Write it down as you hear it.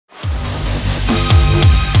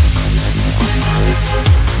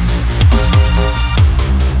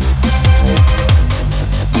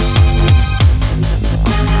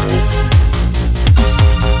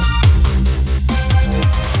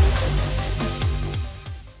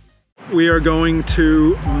we are going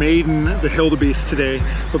to maiden the Hildabeast today.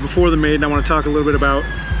 But before the maiden, I want to talk a little bit about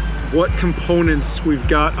what components we've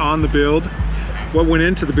got on the build, what went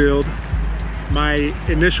into the build, my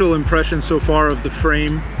initial impression so far of the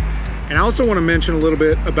frame, and I also want to mention a little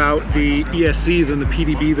bit about the ESCs and the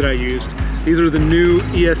PDB that I used. These are the new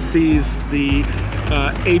ESCs, the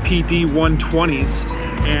APD 120s,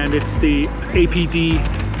 and it's the APD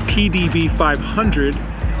PDB 500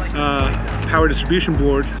 power distribution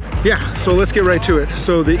board. Yeah, so let's get right to it.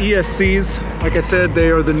 So the ESCs, like I said, they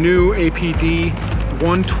are the new APD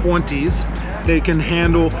 120s. They can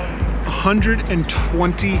handle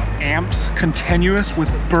 120 amps continuous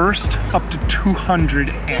with burst up to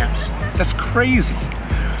 200 amps. That's crazy.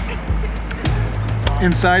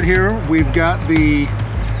 Inside here, we've got the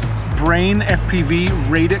Brain FPV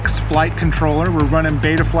Radix flight controller. We're running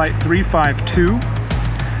Betaflight 352.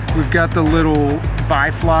 We've got the little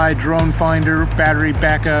ViFly drone finder, battery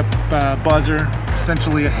backup buzzer,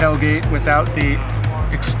 essentially a Hellgate without the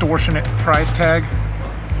extortionate price tag.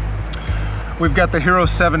 We've got the Hero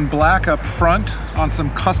 7 Black up front on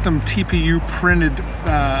some custom TPU printed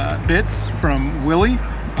bits from Willie.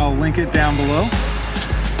 I'll link it down below.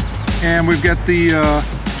 And we've got the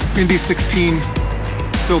Indy 16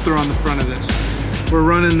 filter on the front of this. We're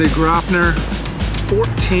running the Grapner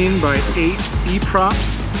 14x8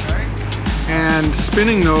 E-props, and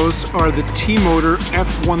spinning those are the T-Motor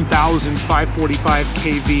F1000 545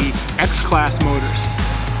 kV X-Class motors.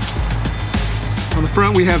 On the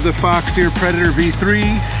front we have the Foxeer Predator V3,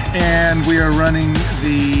 and we are running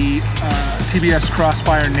the TBS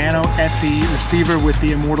Crossfire Nano SE receiver with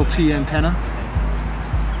the Immortal T antenna.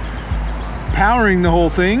 Powering the whole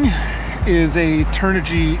thing is a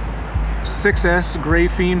Turnigy 6S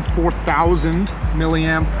Graphene 4000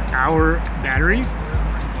 milliamp hour battery.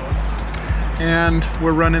 And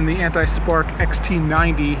we're running the Anti-Spark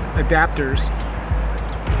XT90 adapters.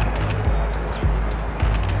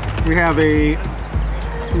 We have a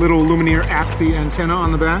little Lumineer Axie antenna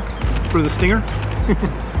on the back for the Stinger.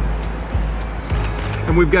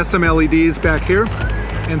 And we've got some LEDs back here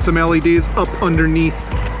and some LEDs up underneath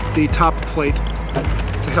the top plate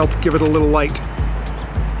to help give it a little light.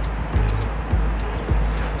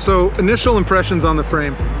 So initial impressions on the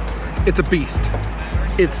frame, it's a beast.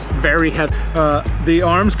 It's very heavy. The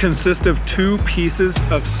arms consist of two pieces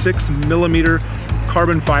of 6mm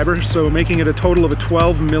carbon fiber, so making it a total of a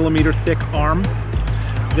 12mm thick arm.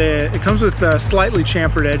 It comes with slightly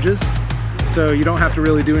chamfered edges, so you don't have to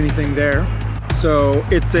really do anything there. So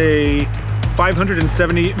it's a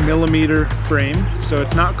 570mm frame, so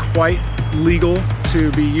it's not quite legal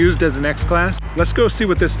to be used as an X-Class. Let's go see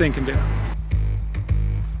what this thing can do.